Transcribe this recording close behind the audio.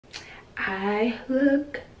I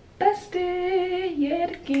look busted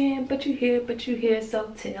yet again, but you here,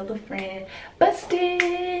 so tell a friend.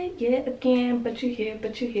 Busted yet again, but you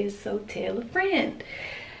here, so tell a friend.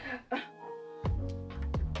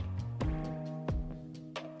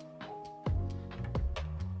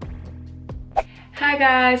 Hi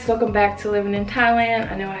guys, welcome back to Living in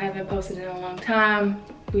Thailand. I know I haven't posted in a long time.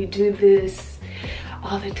 We do this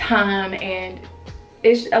all the time and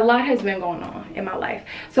a lot has been going on in my life.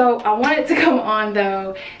 So I wanted to come on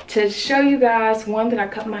though to show you guys, one, that I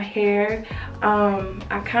cut my hair.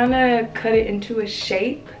 I kind of cut it into a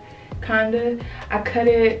shape. I cut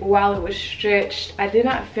it while it was stretched. I did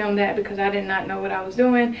not film that because I did not know what I was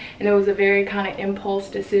doing, and it was a very kind of impulse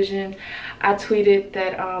decision. I tweeted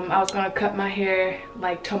that I was gonna cut my hair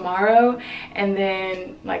like tomorrow, and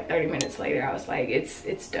then like 30 minutes later I was like,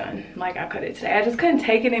 it's done. Like, I cut it today. I just couldn't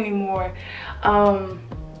take it anymore.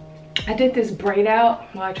 I did this braid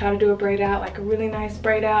out. Well, I tried to do a braid out, like a really nice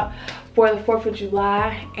braid out for the 4th of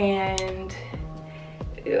July, and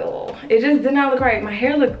ew, it just did not look right. My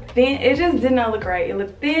hair looked thin. It just did not look right. It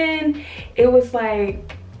looked thin. It was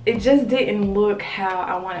like, it just didn't look how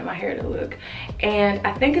I wanted my hair to look. And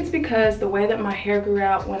I think it's because the way that my hair grew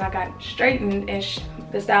out when I got straightened and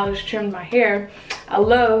the stylist trimmed my hair. I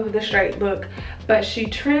love the straight look, but she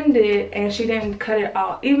trimmed it and she didn't cut it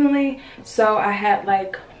all evenly. So I had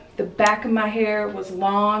like, the back of my hair was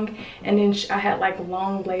long, and then I had like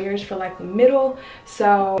long layers for like the middle,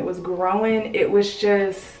 so it was growing. It just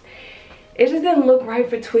didn't look right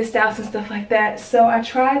for twist outs and stuff like that. So I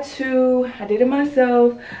did it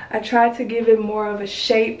myself. I tried to give it more of a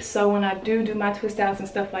shape, so when I do my twist outs and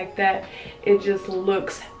stuff like that, it just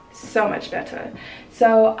looks so much better.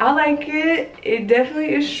 So I like it. It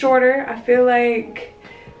definitely is shorter. I feel like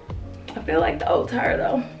the old tire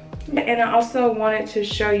though. And I also wanted to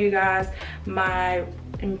show you guys my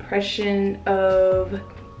impression of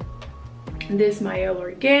this Mielle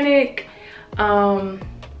Organic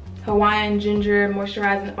Hawaiian Ginger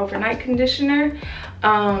Moisturizing Overnight Conditioner.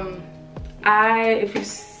 If you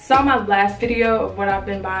saw my last video of what I've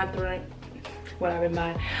been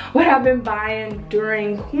buying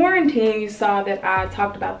during quarantine, you saw that I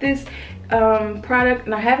talked about this product,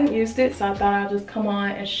 and I haven't used it, so I thought I'll just come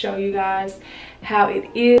on and show you guys how it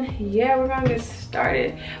is. Yeah, we're gonna get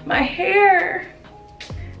started. My hair,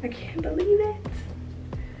 I can't believe it.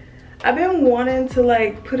 I've been wanting to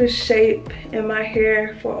like put a shape in my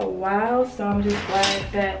hair for a while, so I'm just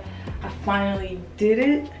glad that I finally did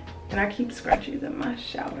it. And I keep scrunchies in my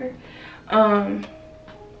shower.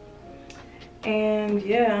 And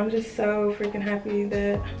yeah, I'm just so freaking happy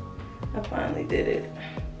that I finally did it,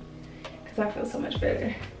 because I feel so much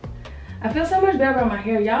better. I feel so much better about my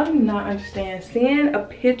hair. Y'all do not understand. Seeing a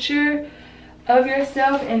picture of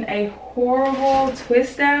yourself in a horrible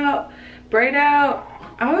twist out, braid out,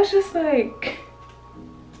 I was just like,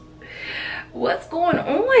 what's going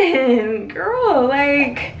on, girl?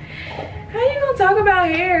 Like, how you gonna talk about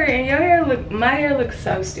hair and my hair looks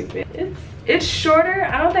so stupid. It's shorter.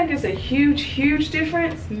 I don't think it's a huge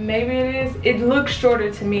difference. Maybe it is. It looks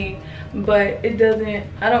shorter to me, but it doesn't,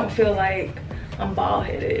 I don't feel like I'm bald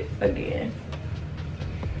headed again.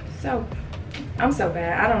 So I'm so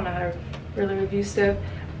bad. I don't know how to really review stuff,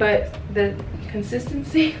 but the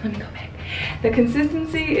consistency, let me go back. The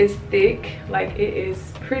consistency is thick. Like, it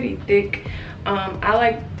is pretty thick. I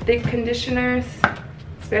like thick conditioners,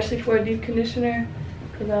 especially for a deep conditioner,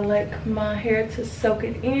 because I like my hair to soak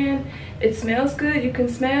it in. It smells good. You can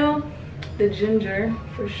smell the ginger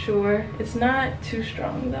for sure. It's not too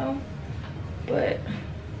strong though, but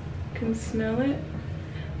can smell it.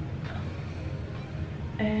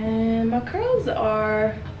 And my curls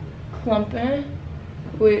are clumping,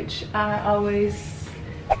 which I always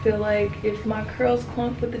feel like if my curls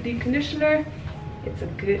clump with the deep conditioner, it's a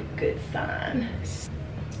good sign.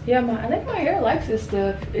 Yeah, I think my hair likes this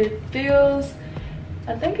stuff.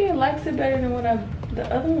 I think it likes it better than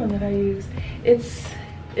the other one that I use. It's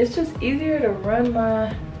just easier to run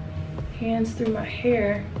my hands through my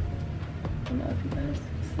hair. I don't know if you guys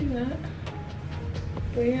see that,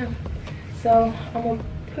 but yeah. So I'm gonna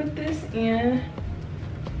put this in,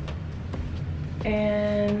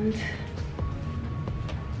 and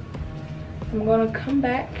I'm gonna come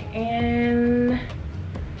back and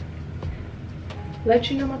let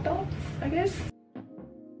you know my thoughts, I guess.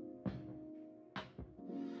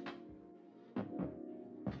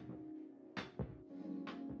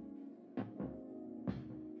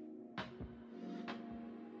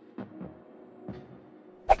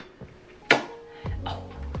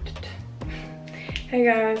 Hey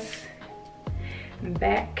guys, I'm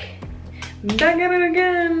back at it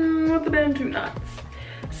again with the band 2 knots.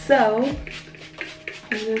 So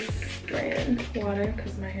I'm just spraying water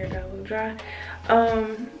because my hair got a little dry.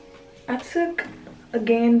 I took a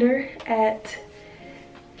gander at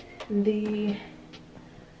the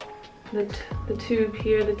tube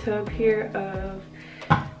here, the tub here of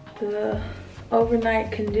the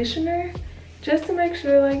overnight conditioner, just to make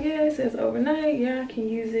sure, like, yeah, it says overnight, yeah, I can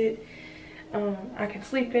use it, I can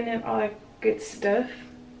sleep in it, all that good stuff.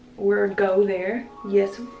 We're a go there.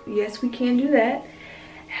 Yes, we can do that.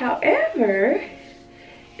 However,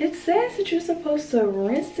 it says that you're supposed to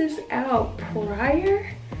rinse this out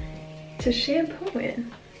prior to shampooing.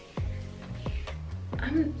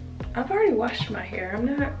 I've already washed my hair.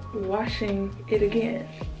 I'm not washing it again.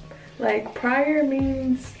 Like, prior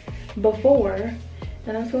means before,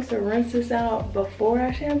 and I'm supposed to rinse this out before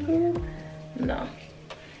I shampoo? No.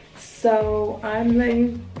 So I'm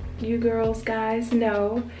letting you girls, guys,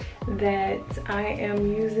 know that I am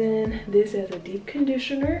using this as a deep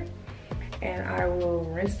conditioner, and I will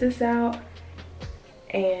rinse this out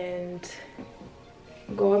and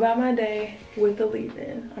go about my day with the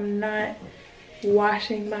leave-in. I'm not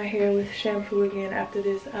washing my hair with shampoo again after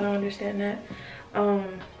this. I don't understand that.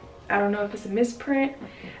 I don't know if it's a misprint,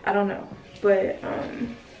 I don't know, but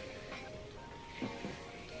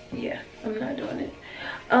yeah, I'm not doing it.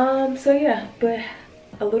 So yeah, but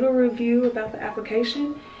a little review about the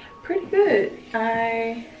application. Pretty good.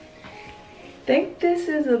 I think this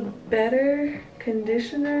is a better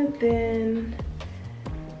conditioner than,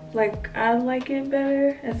 like, I like it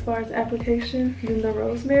better as far as application than the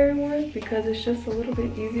rosemary one, because it's just a little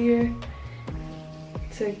bit easier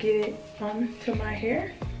to get it onto my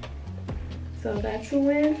hair. So that's a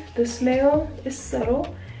win. The smell is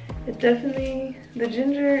subtle. It definitely, the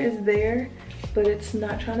ginger is there, but it's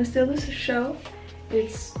not trying to steal the show.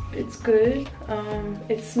 It's good.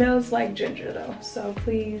 It smells like ginger though, so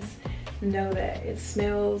please know that it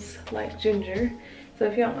smells like ginger. So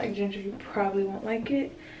if you don't like ginger, you probably won't like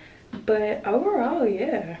it. But overall,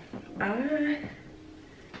 yeah,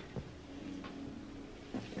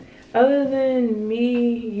 other than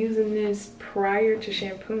me using this prior to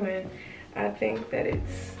shampooing, I think that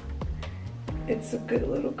it's a good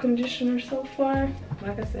little conditioner so far.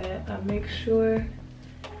 Like I said, I make sure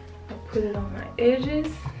I put it on my edges,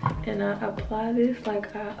 and I apply this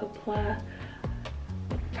like I apply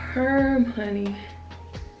perm, honey.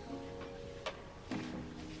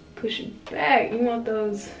 Push it back. You want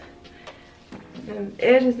those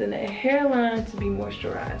edges and the hairline to be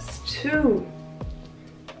moisturized too.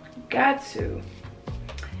 Got to.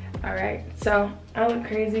 All right, so I look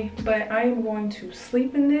crazy, but I am going to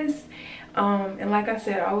sleep in this. And like I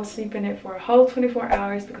said, I will sleep in it for a whole 24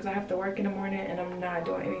 hours because I have to work in the morning, and I'm not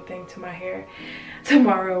doing anything to my hair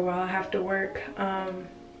tomorrow while I have to work.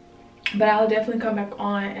 But I'll definitely come back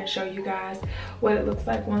on and show you guys what it looks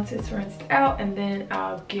like once it's rinsed out, and then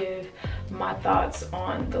I'll give my thoughts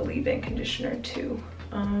on the leave-in conditioner too.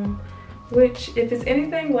 Which, if it's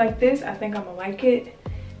anything like this, I think I'm gonna like it.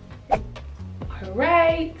 All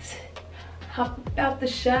right, hop out the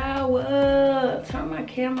shower, turn my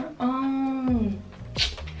camera on.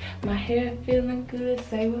 My hair feeling good.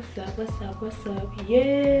 Say what's up, what's up, what's up.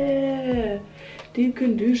 Yeah, deep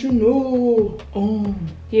conditioner.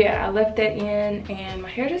 Yeah, I left that in, and my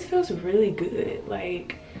hair just feels really good.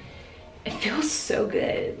 Like, it feels so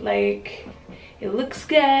good. Like, it looks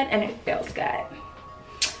good and it feels good.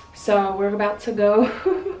 So we're about to go.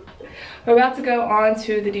 We're about to go on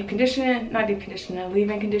to the deep conditioning, not deep conditioning,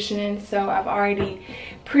 leave-in conditioning. So I've already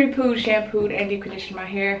pre-pooed, shampooed, and deep conditioned my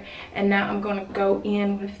hair. And now I'm gonna go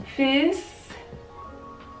in with this,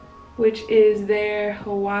 which is their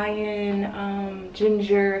Hawaiian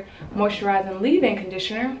Ginger Moisturizing Leave-In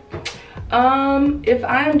Conditioner. If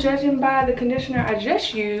I'm judging by the conditioner I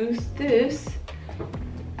just used, this,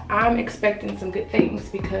 I'm expecting some good things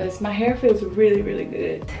because my hair feels really, really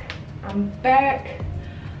good. I'm back.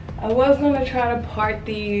 I was gonna try to part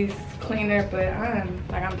these cleaner, but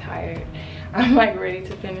I'm tired. I'm like ready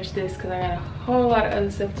to finish this because I got a whole lot of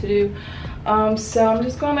other stuff to do. So I'm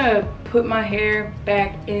just gonna put my hair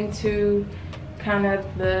back into kind of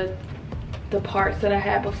the parts that I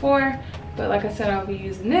had before. But like I said, I'll be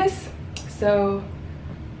using this. So,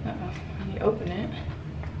 let me open it.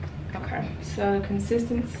 Okay, so the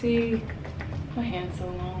consistency, my hand's so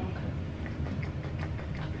long.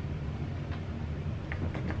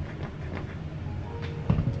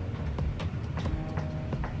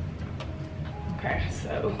 Okay,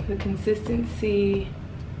 so the consistency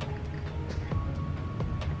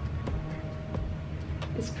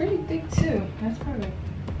is pretty thick too. That's probably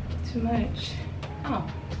too much.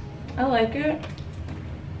 Oh, I like it.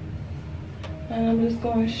 And I'm just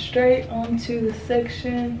going straight onto the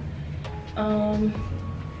section.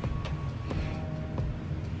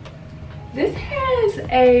 This has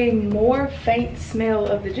a more faint smell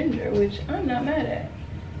of the ginger, which I'm not mad at,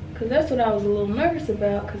 because that's what I was a little nervous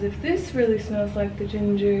about. Because if this really smells like the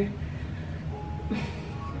ginger,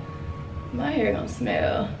 my hair gonna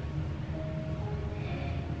smell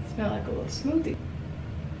like a little smoothie.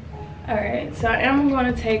 All right, so I am going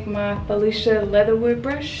to take my Felicia Leatherwood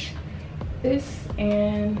brush,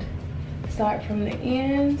 and start from the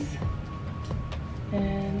ends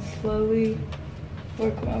and slowly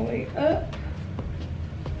work my way up.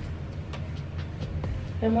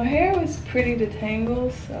 And my hair was pretty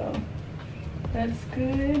detangled, so that's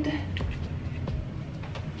good.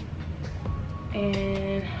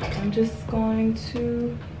 And I'm just going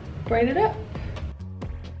to braid it up.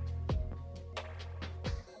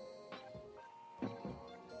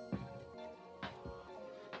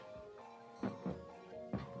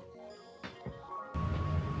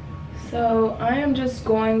 So I am just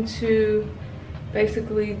going to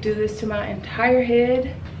basically do this to my entire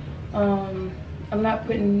head. I'm not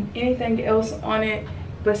putting anything else on it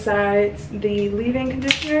besides the leave-in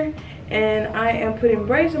conditioner, and I am putting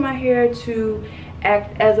braids in my hair to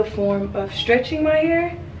act as a form of stretching my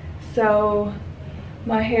hair, so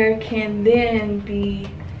my hair can then be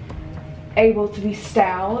able to be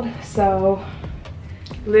styled. So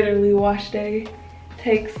literally wash day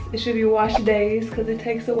it should be wash days because it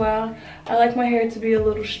takes a while. I like my hair to be a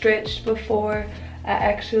little stretched before I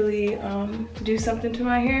actually do something to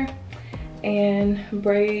my hair, and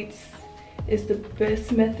braids is the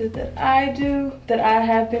best method that I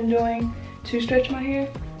have been doing to stretch my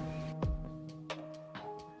hair.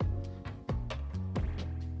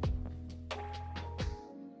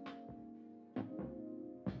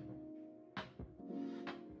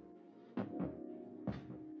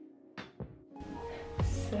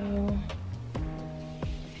 So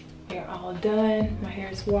we're all done. My hair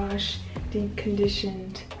is washed, deep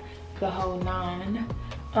conditioned, the whole nine.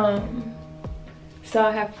 So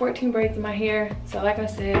I have 14 braids in my hair. So like I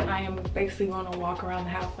said, I am basically going to walk around the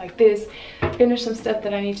house like this, finish some stuff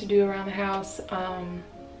that I need to do around the house, and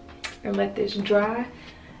let this dry.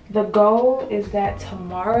 The goal is that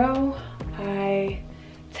tomorrow I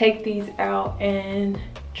take these out and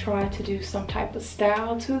try to do some type of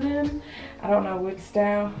style to them. I don't know what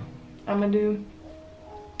style I'm gonna do,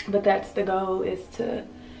 but that's the goal, is to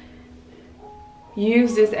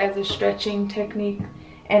use this as a stretching technique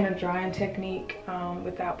and a drying technique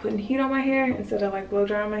without putting heat on my hair. Instead of like blow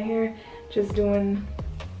drying my hair, just doing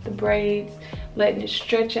the braids, letting it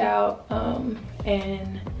stretch out,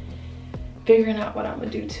 and figuring out what I'm gonna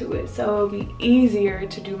do to it. So it'll be easier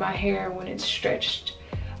to do my hair when it's stretched,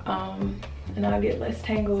 and I'll get less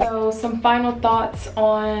tangled. So some final thoughts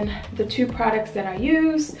on the two products that I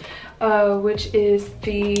use, which is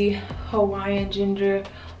the Hawaiian Ginger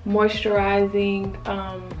Moisturizing,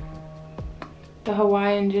 the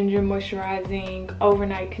Hawaiian Ginger Moisturizing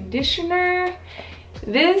Overnight Conditioner.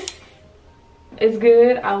 This is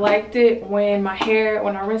good. I liked it when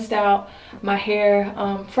I rinsed out my hair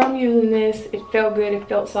from using this. It felt good, it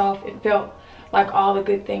felt soft, it felt like all the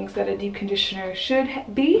good things that a deep conditioner should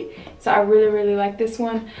be. So I really like this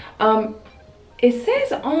one. It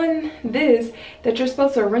says on this that you're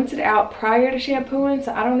supposed to rinse it out prior to shampooing,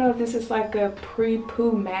 so I don't know if this is like a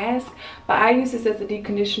pre-poo mask, but I use this as a deep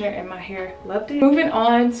conditioner and my hair loved it. Moving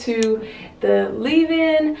on to the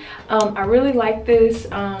leave-in, I really like this.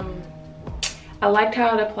 I liked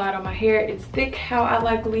how it applied on my hair. It's thick how I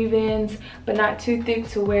like leave-ins, but not too thick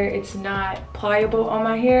to where it's not pliable on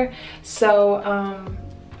my hair. So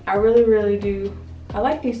I really do. I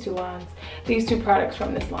like these two products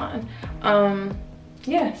from this line.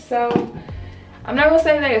 Yeah, so I'm not gonna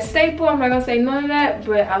say they're a staple, I'm not gonna say none of that,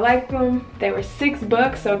 but I like them. They were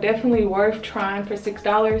 $6, so definitely worth trying for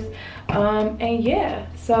 $6. And yeah,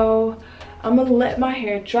 so I'm gonna let my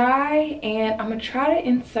hair dry, and I'm gonna try to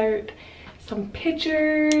insert some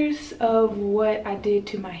pictures of what I did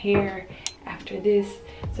to my hair after this,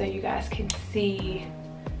 so you guys can see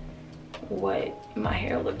what my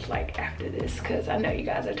hair looks like after this, because I know you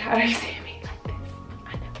guys are tired of seeing me like this.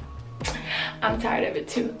 I know, I'm tired of it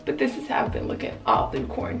too, but this is how I've been looking all through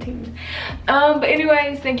quarantine. But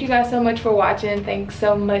anyways, thank you guys so much for watching. Thanks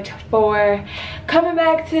so much for coming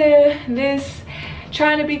back to this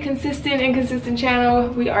trying to be consistent and consistent channel.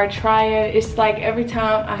 We are trying. It's like every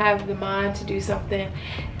time I have the mind to do something,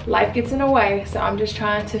 life gets in the way. So I'm just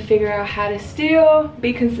trying to figure out how to still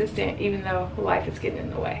be consistent even though life is getting in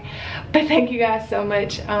the way. But thank you guys so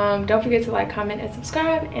much. Don't forget to like, comment, and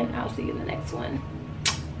subscribe, and I'll see you in the next one.